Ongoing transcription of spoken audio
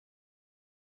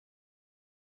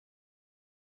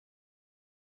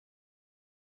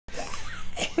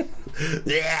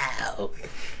Yeah.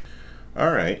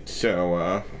 All right,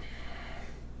 so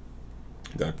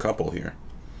got a couple here.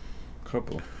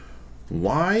 Couple.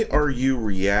 Why are you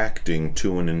reacting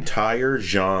to an entire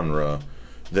genre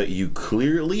that you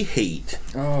clearly hate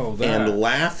and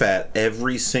laugh at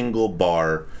every single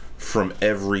bar from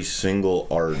every single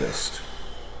artist?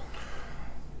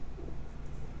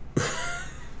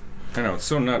 I know, it's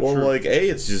so not well, true. Well, like, A,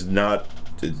 it's just not...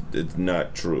 It's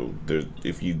not true.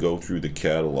 If you go through the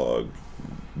catalog,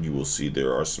 you will see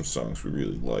there are some songs we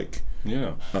really like.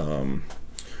 Yeah.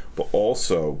 But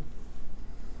also,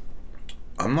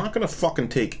 I'm not gonna fucking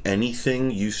take anything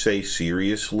you say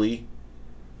seriously,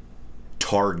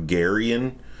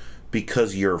 Targaryen,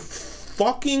 because your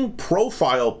fucking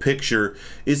profile picture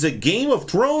is a Game of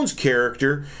Thrones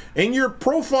character, and your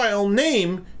profile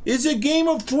name is a Game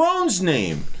of Thrones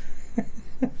name.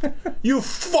 You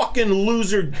fucking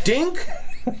loser dink!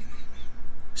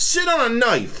 Sit on a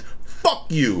knife! Fuck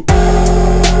you!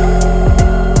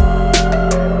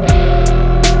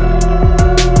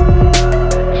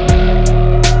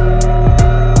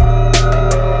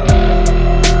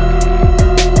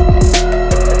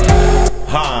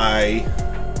 Hi,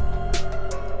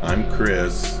 I'm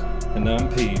Chris. And I'm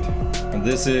Pete. And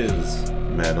this is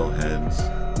Metalheads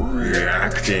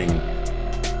reacting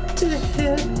to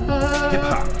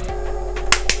hip-hop.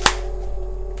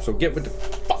 So get with the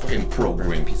fucking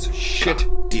program, piece of shit.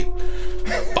 Dip.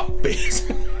 Fuck face.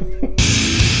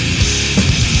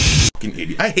 Fucking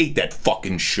idiot. I hate that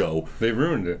fucking show. They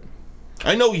ruined it.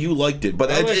 I know you liked it,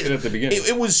 but I liked it at the beginning.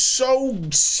 It was so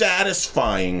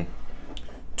satisfying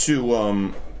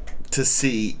to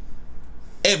see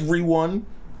everyone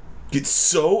get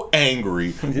so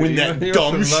angry when that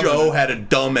dumb show had a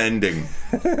dumb ending.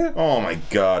 Oh my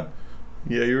god.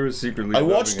 Yeah, you were secretly. I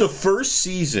watched the first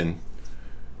season,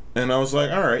 and I was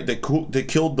like, all right, they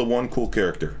killed the one cool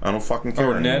character. I don't fucking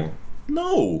care anymore. Ned?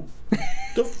 No.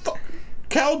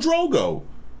 Khal Drogo.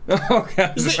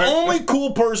 Okay. He's the only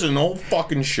cool person in the whole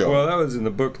fucking show. Well, that was in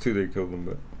the book too, they killed him,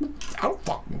 but I don't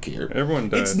fucking care. Everyone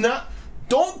died. It's not.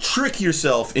 Don't trick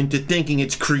yourself into thinking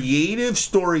it's creative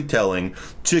storytelling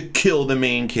to kill the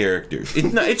main characters.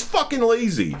 It's not. It's fucking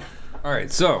lazy. All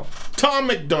right, so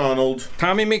Tommy MacDonald.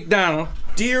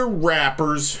 Dear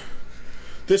rappers,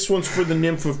 this one's for the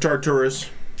nymph of Tartarus.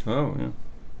 Oh yeah,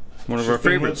 one of our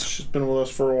favorites. She's been with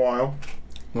us for a while.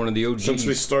 One of the OGs. Since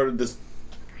we started this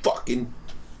fucking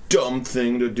dumb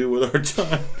thing to do with our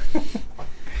time.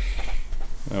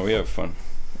 Oh, we have fun.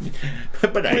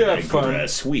 But I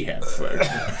digress. We have fun.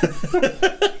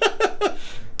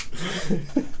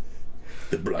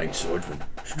 The Blind Swordsman,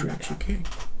 Distraction King.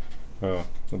 Oh,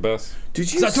 the best.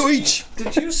 Did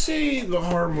you see the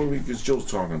horror movie? Because Joe's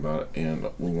talking about it, and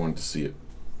we wanted to see it.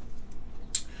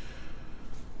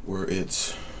 Where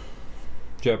it's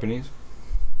Japanese?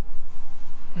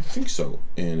 I think so.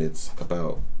 And it's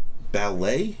about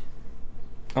ballet?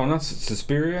 Oh, not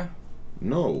Suspiria?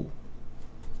 No.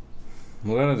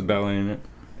 Well, that has ballet in it.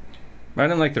 I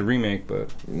didn't like the remake,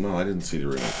 but... No, I didn't see the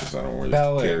remake because I don't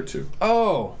really care to.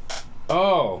 Oh!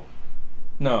 Oh!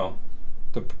 No.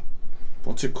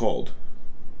 What's it called?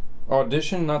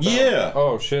 Audition? Not that Yeah! one.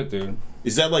 Oh, shit, dude.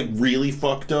 Is that, like, really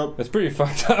fucked up? It's pretty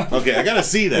fucked up. Okay, I gotta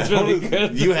see that. It's really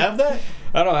good. You have that?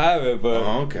 I don't have it, but...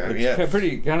 Oh, okay, it's yeah.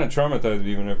 pretty kind of traumatized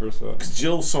me when I first saw it.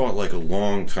 Jill saw it, like, a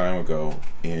long time ago,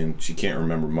 and she can't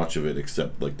remember much of it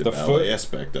except, like, the ballet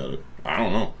aspect of it. I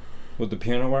don't know. With the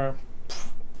piano wire?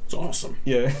 It's awesome.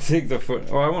 Yeah, take the foot.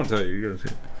 Oh, I won't tell you. You gotta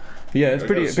see it. Yeah, it's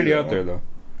pretty out there, though.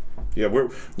 Yeah,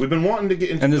 we've been wanting to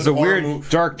get into. And there's a weird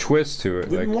dark twist to it.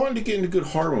 We've been wanting to get into good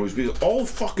horror movies because all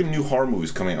fucking new horror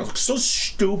movies coming out look so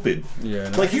stupid. Yeah.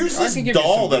 No, like here's this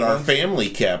doll that our family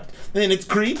kept, and it's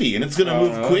creepy, and it's gonna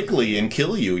move quickly and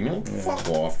kill you. And you're like, fuck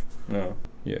off. No.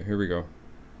 Yeah. Here we go.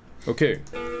 Okay.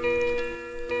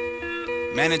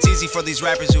 Man, it's easy for these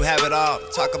rappers who have it all.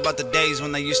 Talk about the days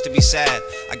when they used to be sad.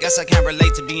 I guess I can't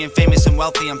relate to being famous and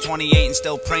wealthy. I'm 28 and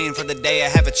still praying for the day I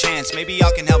have a chance. Maybe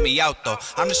y'all can help me out though.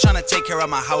 I'm just trying to take care of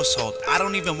my household. I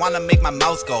don't even want to make my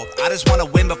mouth gold. I just want to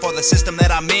win before the system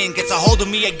that I'm in gets a hold of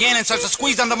me again and starts to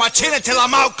squeeze under my chin until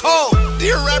I'm out cold.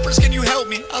 Dear rappers, can you help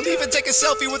me? I'll even take a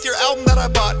selfie with your album that I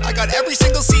bought. I got every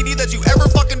single CD that you ever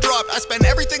fucking dropped. I spent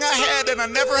everything I had and I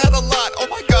never had a lot. Oh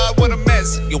my god, what a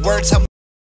mess. Your words help me.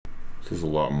 This is a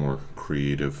lot more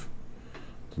creative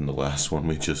than the last one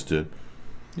we just did.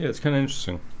 Yeah, it's kind of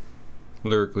interesting.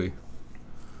 Lyrically.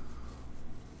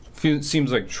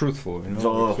 Seems like truthful, you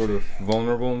know? Like sort of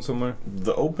vulnerable in some way.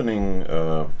 The opening,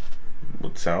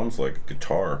 what sounds like a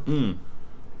guitar.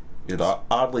 It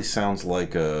oddly sounds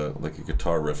like a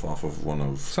guitar riff off of one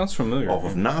of... Sounds familiar. Off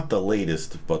of not the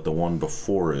latest, but the one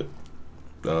before it.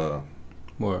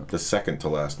 What? The second to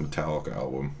last Metallica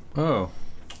album. Oh.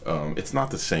 It's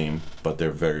not the same, but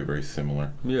they're very, very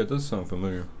similar. Yeah, it does sound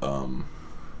familiar.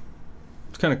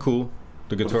 It's kind of cool.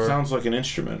 The guitar. But it sounds like an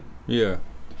instrument. Yeah.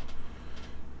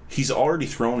 He's already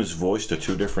thrown his voice to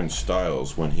two different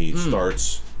styles. When he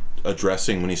starts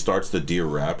when he starts the Dear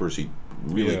Rappers, he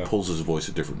really pulls his voice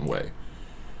a different way.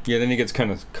 Yeah, then he gets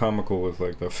kind of comical with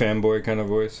like the fanboy kind of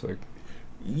voice, like.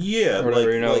 Yeah, or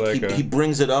whatever, you know, like he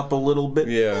brings it up a little bit.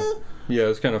 Yeah, yeah,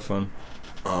 it's kind of fun.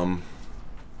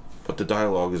 But the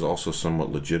dialogue is also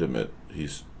somewhat legitimate.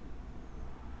 He's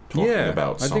talking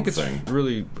about something. I think it's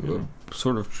really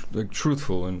sort of like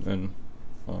truthful and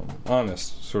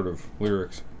honest sort of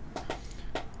lyrics.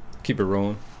 Keep it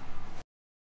rolling.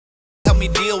 Help me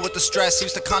deal with the stress.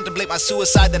 Used to contemplate my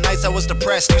suicide the nights I was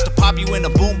depressed. Used to pop you in a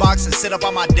boombox and sit up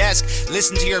on my desk,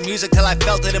 listen to your music till I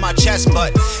felt it in my chest.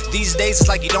 But these days it's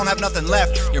like you don't have nothing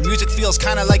left. Your music feels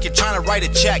kinda like you're trying to write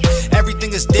a check.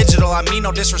 Everything is digital, I mean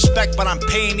no disrespect, but I'm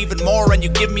paying even more and you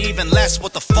give me even less.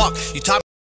 What the fuck? You taught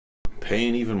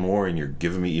paying even more and you're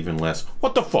giving me even less.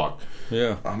 What the fuck?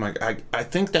 Yeah. I'm like, I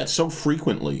think that so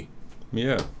frequently.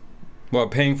 Yeah. Well,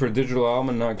 paying for a digital album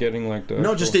and not getting like the...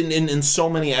 No, just in so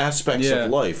many aspects of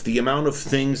life. The amount of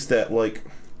things that, like...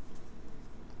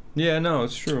 Yeah, no,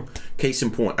 it's true. Case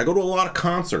in point, I go to a lot of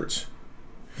concerts.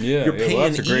 Yeah, you're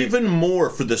paying even more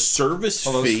for the service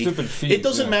fee. Stupid fees, it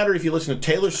doesn't matter if you listen to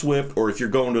Taylor Swift or if you're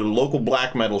going to the local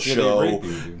black metal show.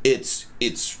 It's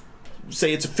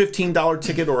say it's a $15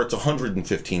 ticket or it's a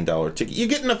 $115 ticket. You're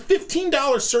getting a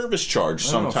 $15 service charge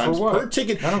sometimes per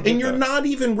ticket, and you're not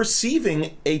even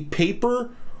receiving a paper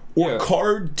or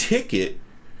card ticket.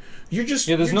 You're just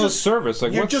there's no service.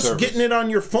 Like you're just service? Getting it on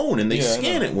your phone, and they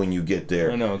scan it when you get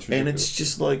there. I know, it's ridiculous. And it's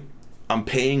just like I'm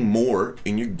paying more,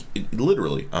 and you're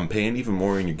literally I'm paying even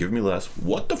more, and you're giving me less.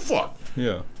 What the fuck?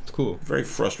 Yeah, it's cool. Very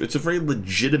frustrating. It's a very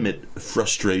legitimate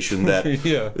frustration that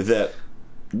that.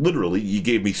 Literally, you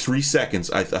gave me 3 seconds,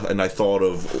 and I thought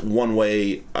of one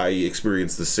way I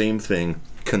experienced the same thing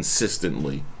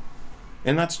consistently,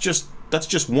 and that's just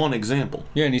one example.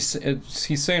 Yeah, and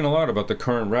he's saying a lot about the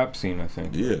current rap scene. I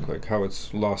think, like how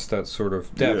it's lost that sort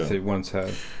of depth it once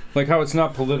had, like how it's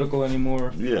not political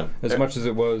anymore. Yeah, as much as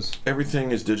it was.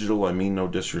 Everything is digital. I mean, no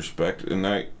disrespect, and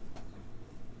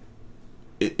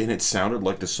it sounded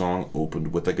like the song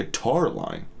opened with a guitar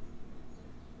line.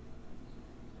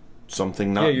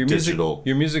 Something not digital.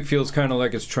 Your music feels kind of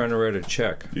like it's trying to write a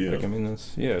check. Yeah, like, I mean,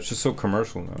 it's just so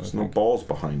commercial now. There's no balls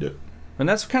behind it, and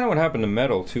that's kind of what happened to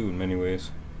metal too, in many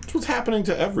ways. It's what's happening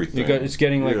to everything. It's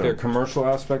getting like their commercial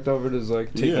aspect of it is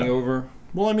like taking over.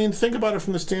 Well, I mean, think about it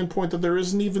from the standpoint that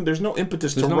there's no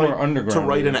impetus to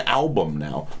write an album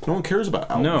now. No one cares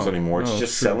about albums anymore. It's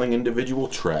just selling individual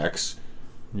tracks.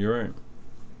 You're right.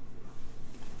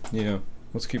 Yeah,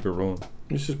 let's keep it rolling.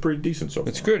 This is pretty decent so far.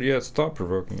 It's good, yeah. It's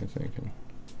thought-provoking, I think. You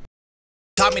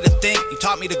taught me to think, you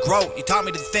taught me to grow, you taught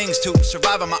me the things to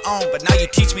survive on my own. But now you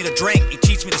teach me to drink, you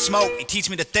teach me to smoke, you teach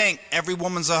me to think. Every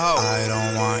woman's a hoe. I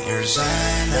don't want your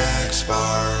Xanax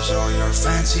bars or your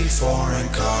fancy foreign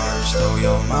cars. Throw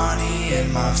your money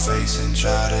in my face and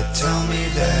try to tell me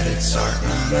that it's art.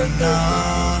 No.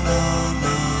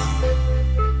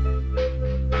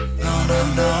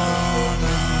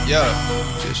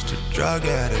 Yeah. Just a drug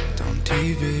addict on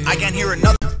TV. I can't hear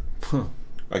another.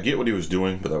 I get what he was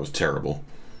doing, but that was terrible.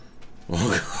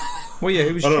 Well, yeah,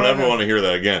 he was. I don't ever want to hear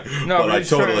that again. No, but I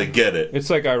totally get it. It's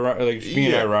like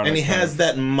being ironic. And he has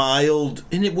that mild,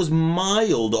 and it was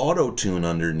mild auto-tune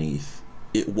underneath.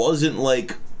 It wasn't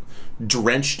like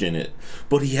drenched in it,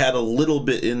 but he had a little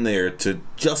bit in there to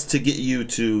get you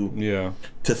to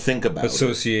think about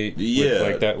associate with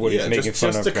like that what he's making fun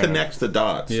of, just to connect the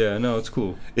dots. Yeah, no, it's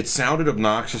cool. It sounded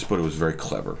obnoxious, but it was very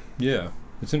clever. Yeah,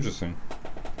 it's interesting.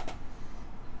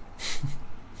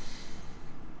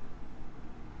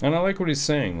 And I like what he's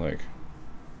saying, like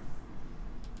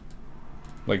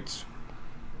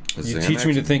you teach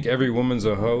me to think every woman's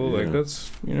a hoe. Like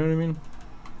that's, you know what I mean.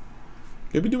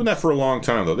 They've been doing that for a long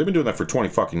time, though. They've been doing that for 20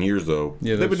 fucking years, though.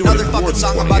 Yeah, they've been doing another fucking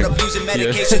song about abusing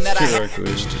medication that I had.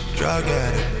 Just a drug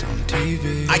addict on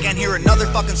TV. I can't hear another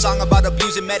fucking song about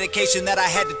abusing medication that I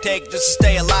had to take just to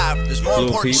stay alive. There's more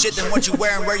important shit than what you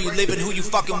wear and where you live and who you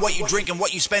fucking, what you drink and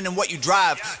what you spend and what you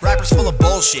drive. Rappers full of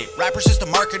bullshit. Rappers just a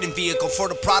marketing vehicle for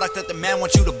the product that the man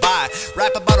wants you to buy.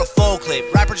 Rap about a full clip.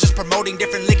 Rappers just promoting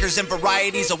different liquors and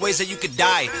varieties of ways that you could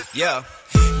die. Yeah.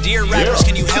 Dear rappers,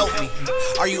 can you help me?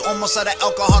 Are you almost out of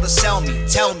alcohol to sell me?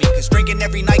 Tell me, cause drinking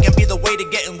every night can be the way to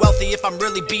getting wealthy. If I'm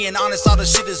really being honest, all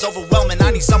this shit is overwhelming.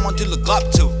 I need someone to look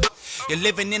up to. You're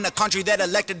living in a country that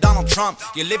elected Donald Trump.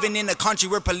 You're living in a country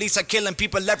where police are killing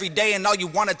people every day, and all you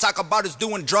want to talk about is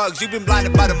doing drugs. You've been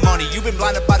blinded by the money, you've been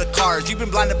blinded by the cars, you've been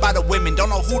blinded by the women. Don't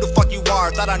know who the fuck you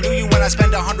are. Thought I knew you when I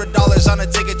spent $100 on a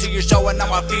ticket to your show, and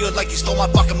now I feel like you stole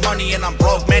my fucking money and I'm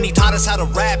broke. Man, you taught us how to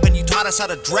rap, and you taught us how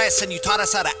to dress, and you taught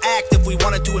us how to act if we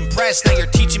wanted to impress. Now you're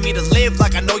teaching me to live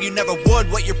like I know you never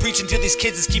would. What you're preaching to these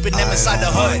kids is keeping them inside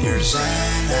the hood.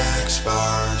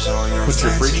 What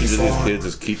you're preaching to these kids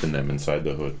is keeping them inside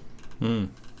the hood.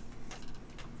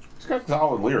 It's got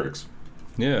solid lyrics.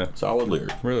 Yeah. Solid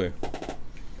lyrics. Really.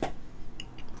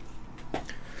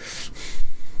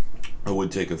 I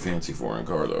would take a fancy foreign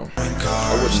car, though.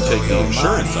 I wouldn't take the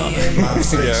insurance on it. Yeah,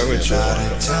 I would.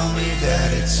 Tell me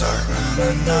that it's art.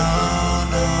 No.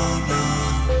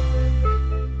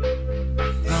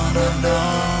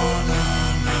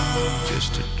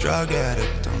 Just a drug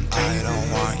addict on TV. I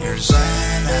don't want your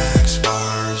Xanax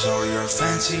bars or your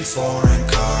fancy foreign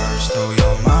cars. Throw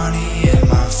your money in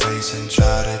my face and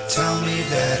try to tell me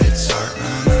that it's art.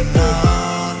 No.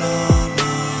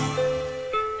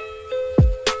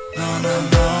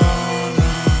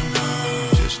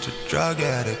 Just a drug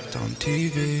addict on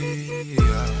TV.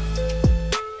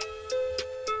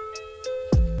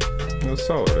 It was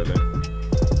solid, I think.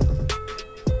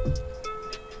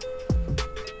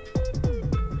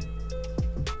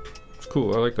 It's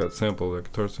cool. I like that sample, that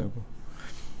guitar sample.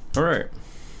 All right.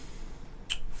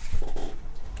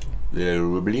 The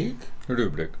rubric.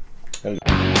 Rubric.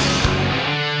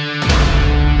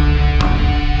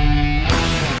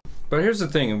 But here's the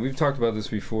thing, and we've talked about this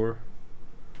before.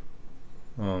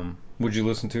 Would you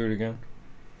listen to it again?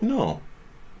 No.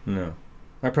 No.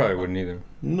 I probably wouldn't either.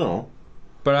 No.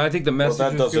 But I think the message.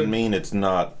 Well, that doesn't mean it's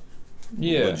not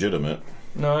legitimate.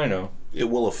 No, I know. It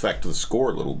will affect the score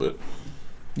a little bit.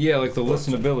 Yeah, like the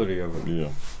listenability of it. Yeah.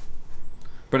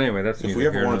 But anyway, that's if we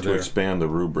ever wanted to expand the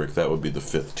rubric, that would be the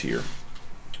 5th tier.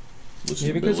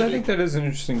 Yeah, because I think that is an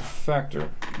interesting factor.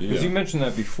 Because you mentioned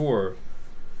that before.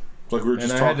 Like we were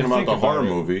just talking about the horror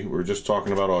movie. We were just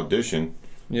talking about Audition.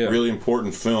 Yeah. Really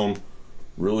important film.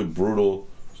 Really brutal.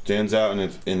 Stands out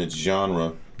in its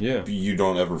genre. Yeah. You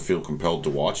don't ever feel compelled to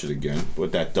watch it again,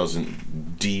 but that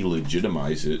doesn't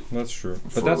delegitimize it. That's true.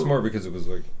 But that's more because it was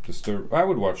like disturbed. I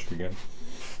would watch it again.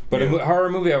 But a horror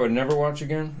movie I would never watch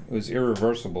again. It was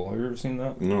Irreversible. Have you ever seen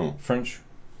that? No. French.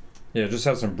 Yeah, it just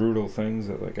has some brutal things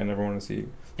that like I never want to see.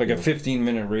 Like a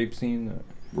 15-minute rape scene.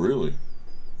 Really?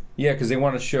 Yeah, because they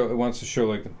want to show. It wants to show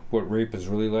like what rape is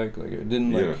really like. Like it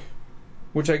didn't like,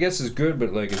 which I guess is good,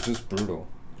 but like it's just brutal.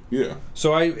 Yeah.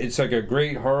 So it's like a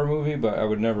great horror movie, but I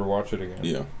would never watch it again.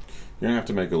 Yeah. You're gonna have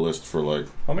to make a list for like.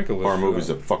 I'll make a list horror movies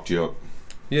that fucked you up.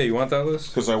 Yeah, you want that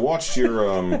list? Because I watched your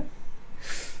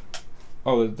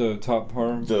oh, the top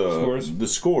horror scores. The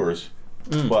scores.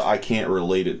 But I can't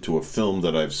relate it to a film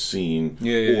that I've seen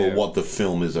or what the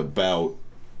film is about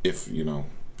if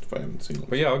I haven't seen it.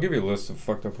 But yeah, I'll give you a list of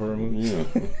fucked up horror movies. Yeah.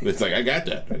 It's like I got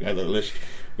that. I got the list.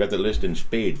 Got the list in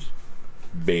spades,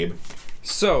 babe.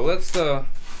 So let's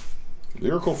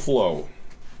lyrical flow.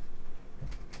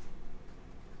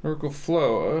 Lyrical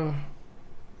flow.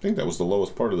 I think that was the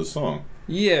lowest part of the song.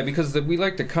 Yeah, because we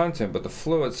liked the content, but the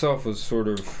flow itself was sort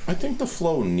of. I think the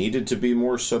flow needed to be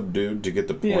more subdued to get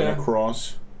the point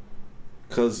across.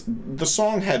 Because the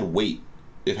song had weight.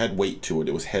 It had weight to it.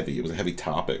 It was heavy. It was a heavy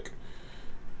topic.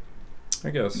 I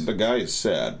guess. The guy is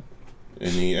sad.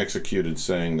 And he executed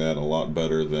saying that a lot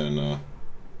better than,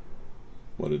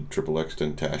 what did Triple X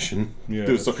Tentacion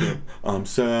do? So, I'm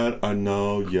sad, I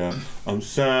know, yeah. I'm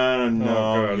sad, I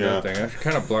know, that thing. I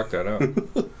kind of blocked that out.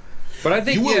 But I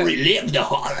think you will relive the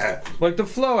horror. Like the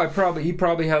flow, he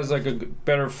probably has like a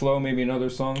better flow maybe in other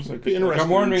songs. Like, be interesting. I'm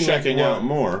wondering checking out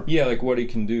more. Yeah, like what he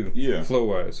can do. Yeah, flow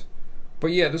wise.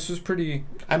 But yeah, this was pretty.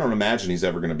 I don't imagine he's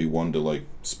ever going to be one to like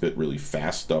spit really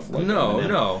fast stuff like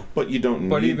no. But you don't need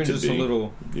to be. But even just a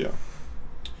little. Yeah. A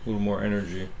little more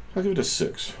energy. I'll give it a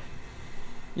 6.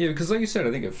 Yeah, because like you said,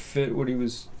 I think it fit what he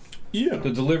was. Yeah.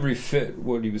 The delivery fit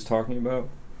what he was talking about.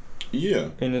 Yeah.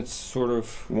 And it's sort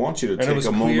of. I want you to take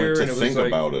a moment to think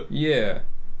about it. Yeah.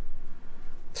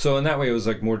 So in that way, it was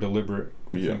like more deliberate.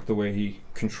 Yeah. Like the way he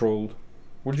controlled.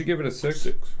 Would you give it a 6?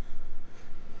 6.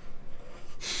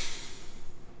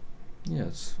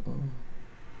 Yes.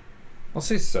 I'll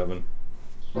say 7.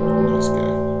 Nice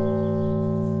guy.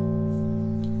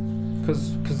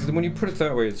 Because when you put it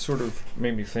that way, it sort of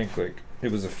made me think like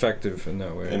it was effective in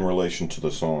that way. In relation to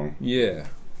the song. Yeah.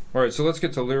 All right, so let's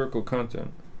get to lyrical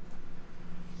content.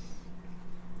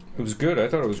 It was good. I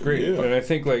thought it was great, and I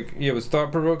think like it was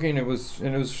thought provoking. It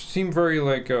seemed very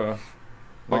like I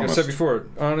said before,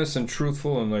 honest and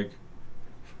truthful, and like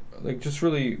like just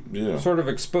really sort of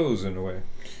exposed in a way.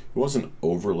 It wasn't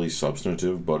overly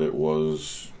substantive, but it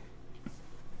was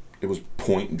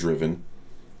point driven.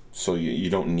 So you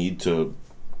don't need to,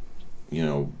 you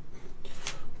know,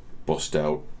 bust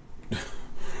out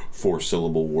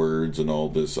 4-syllable words and all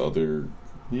this other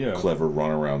clever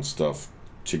runaround stuff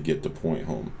to get the point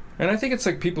home. And I think it's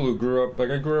like people who grew up,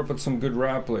 like I grew up with some good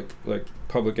rap, like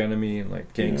Public Enemy and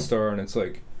like Gangstar, and it's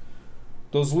like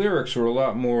those lyrics were a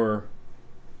lot more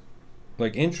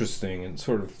like interesting and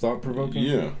sort of thought provoking.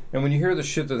 Yeah. And when you hear the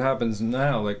shit that happens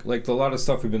now, like a lot of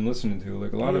stuff we've been listening to,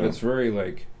 like a lot of it's very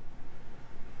like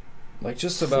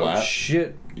just about flat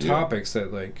shit topics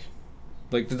that like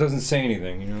that doesn't say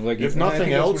anything, you know. Like if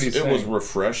nothing else, it was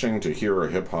refreshing to hear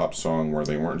a hip hop song where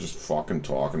they weren't just fucking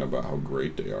talking about how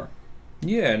great they are.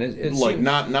 Yeah, and it like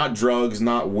not drugs,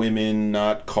 not women,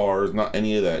 not cars, not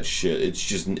any of that shit. It's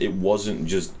just it wasn't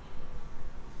just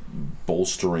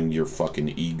bolstering your fucking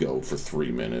ego for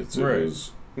 3 minutes. It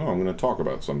was no, I'm going to talk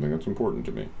about something that's important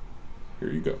to me. Here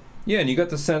you go. Yeah, and you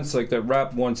got the sense like that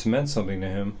rap once meant something to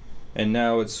him, and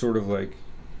now it's sort of like.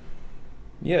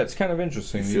 Yeah, it's kind of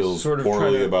interesting. He feels sort of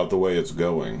poorly about the way it's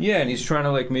going. Yeah, and he's trying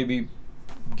to like maybe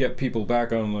get people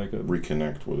back on like a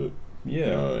reconnect with it.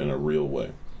 Yeah, in a real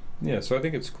way. Yeah, so I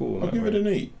think it's cool. I'll give it an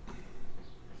 8.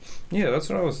 Yeah, that's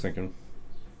what I was thinking.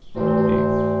 8. All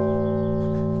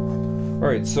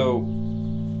right, so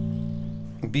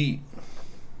beat.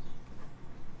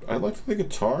 I liked the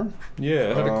guitar.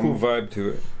 Yeah, it had a cool vibe to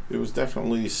it. It was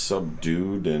definitely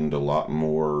subdued and a lot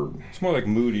more. It's more like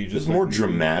moody. It's more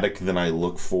dramatic than I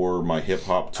look for my hip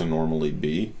hop to normally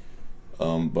be.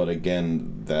 But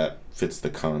again, that fits the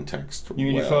context. You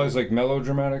mean you felt it was like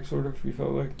melodramatic, sort of? You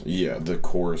felt like? Yeah, the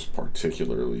chorus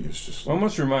particularly is just like,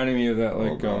 almost reminding me of that,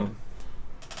 like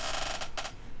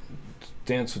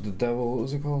Dance with the Devil. What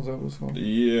was it called? Is that what it was called?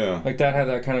 Yeah. Like that had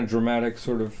that kind of dramatic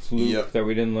sort of loop that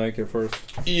we didn't like at first.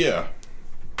 Yeah.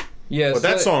 Yeah, but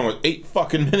that song was 8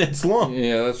 fucking minutes long.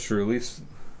 Yeah, that's true. At least.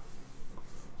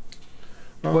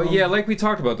 But yeah, like we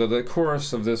talked about, though, the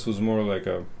chorus of this was more like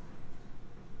a.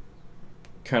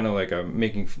 Kind of like a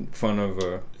making fun of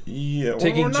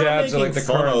taking jabs at like the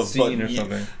current scene or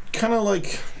something. Kind of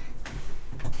like.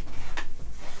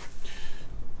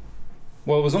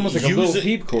 Well, it was almost like a Lil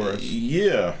Peep chorus.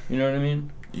 Yeah. You know what I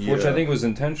mean? Yeah. Which I think was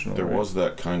intentional. There was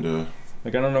that kind of.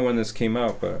 Like, I don't know when this came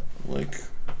out, but. Like.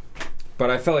 But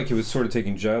I felt like he was sort of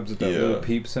taking jabs at that Lil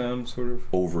Peep sound, sort of.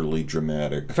 Overly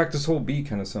dramatic. In fact, this whole beat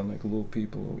kind of sounded like Lil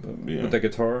Peep a little bit. Yeah. With the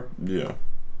guitar. Yeah.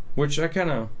 Which I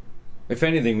kind of. If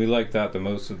anything, we liked that the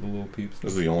most of the Lil Peep stuff.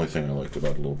 This is the only thing I liked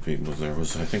about Lil Peep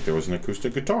was I think there was an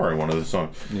acoustic guitar in one of the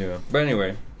songs. Yeah. But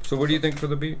anyway, so what do you think for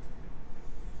the beat?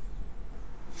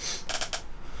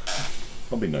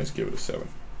 I'll be nice, give it a 7.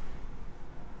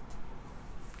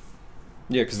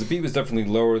 Yeah, because the beat was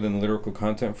definitely lower than the lyrical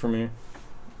content for me.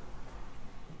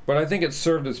 But I think it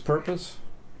served its purpose.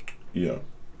 Yeah.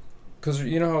 Because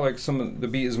you know how like some of the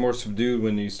beat is more subdued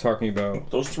when he's talking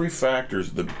about those 3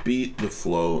 factors: the beat, the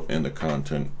flow, and the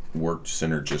content worked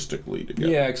synergistically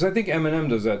together. Yeah, because I think Eminem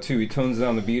does that too. He tones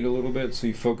down the beat a little bit, so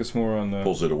you focus more on the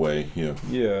pulls it away. Yeah.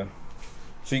 Yeah.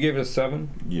 So you gave it a 7?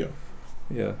 Yeah.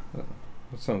 Yeah,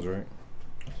 that sounds right.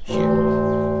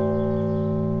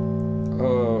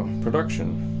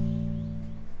 Production.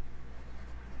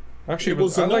 Actually,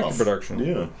 I like the production.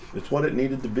 Yeah, it's what it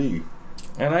needed to be.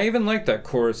 And I even liked that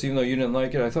chorus, even though you didn't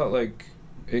like it. I thought like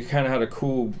it kind of had a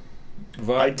cool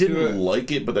vibe. I didn't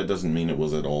like it, but that doesn't mean it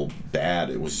was at all bad.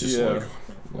 It was just like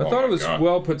I thought it was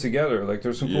well put together. Like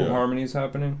there's some cool harmonies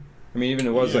happening. I mean, even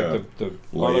it was like the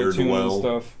auto-tune and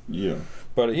stuff. Yeah.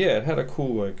 But yeah, it had a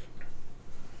cool like.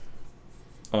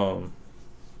 I'm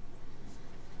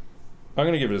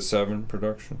gonna give it a 7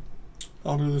 production.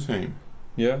 I'll do the same.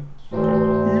 Yeah.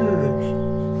 Yes.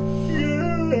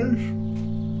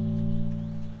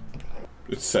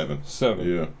 It's 7. 7.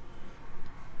 Yeah.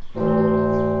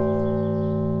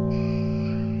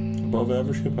 Above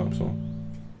average hip hop song.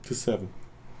 To 7.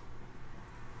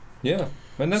 Yeah,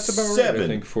 and that's about right, I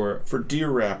think, for it. For Dear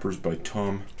Rappers by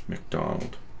Tom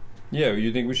MacDonald. Yeah,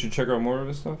 you think we should check out more of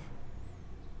his stuff?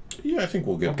 Yeah, I think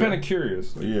we'll get I'm kind of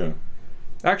curious. Like, yeah.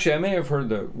 Actually, I may have heard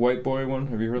the White Boy one.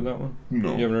 Have you heard that one?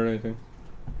 No. You haven't heard anything?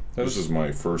 This is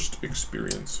my first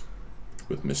experience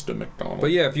with Mr. MacDonald.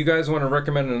 But yeah, if you guys want to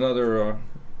recommend another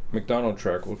MacDonald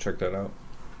track, we'll check that out.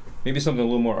 Maybe something a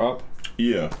little more up.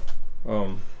 Yeah.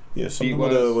 Yeah, something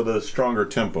with a stronger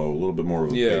tempo, a little bit more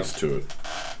of a pace to it.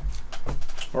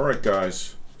 All right,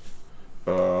 guys.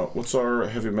 What's our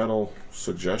heavy metal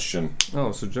suggestion?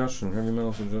 Oh, suggestion. Heavy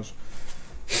metal suggestion.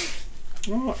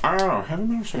 Oh, I don't know. Heavy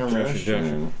metal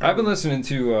suggestion. I've been listening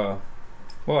to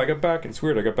Well, I got back. It's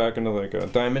weird. I got back into like a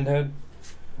Diamond Head.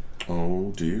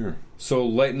 Oh dear. So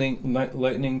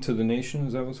lightning to the nation.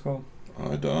 Is that what it's called?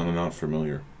 I'm not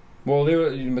familiar. Well,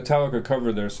 Metallica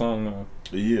covered their song.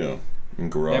 Yeah. In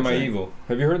Garage. Am I Evil?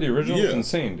 Have you heard the original? Yeah. It's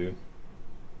insane, dude.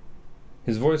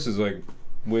 His voice is like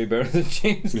way better than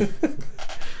James.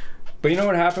 But you know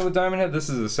what happened with Diamond Head? This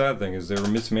is the sad thing: is they were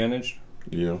mismanaged.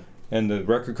 Yeah. And the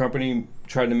record company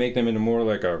tried to make them into more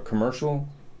like a commercial.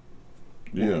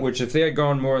 Yeah. Which, if they had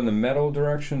gone more in the metal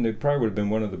direction, they probably would have been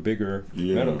one of the bigger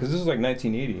metal. Because this is like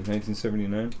 1980,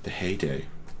 1979. The heyday.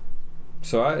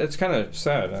 So it's kind of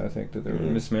sad, I think, that they were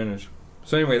mismanaged.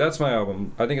 So anyway, that's my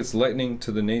album. I think it's Lightning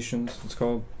to the Nations, it's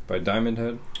called, by Diamond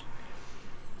Head.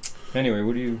 Anyway,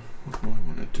 what do I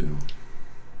want to do?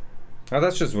 Oh,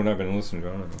 that's just what I've been listening to.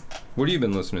 I don't know. What have you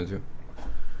been listening to?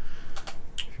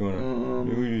 If you want to...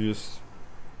 maybe you just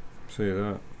say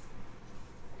that.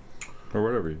 Or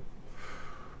whatever.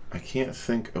 I can't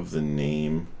think of the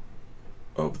name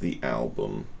of the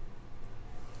album,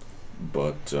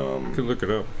 but you could look it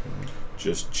up.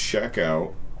 Just check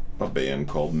out a band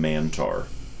called Mantar.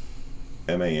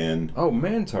 M-A-N. Oh,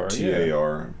 Mantar.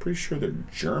 T-A-R. I'm pretty sure they're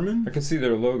German. I can see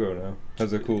their logo now.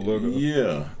 Has a cool logo.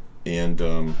 Yeah, and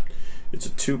it's a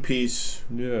 2-piece.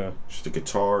 Yeah. Just a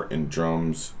guitar and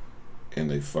drums, and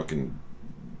they fucking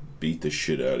beat the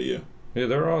shit out of you. Yeah,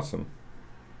 they're awesome.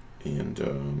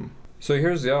 And so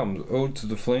here's the album, Ode to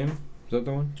the Flame. Is that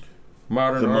the one?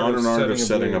 Modern Art of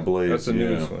Setting Ablaze. That's the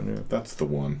newest one, yeah. That's the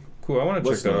one. Cool, I want to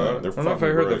check that out. I don't know if I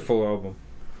heard the full album.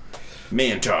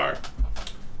 Mantar.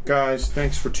 Guys,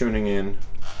 thanks for tuning in.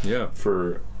 Yeah.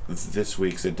 For this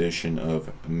week's edition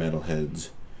of Metalheads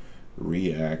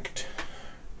React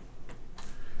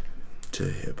to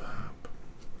Hip Hop.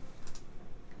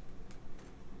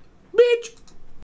 Bitch!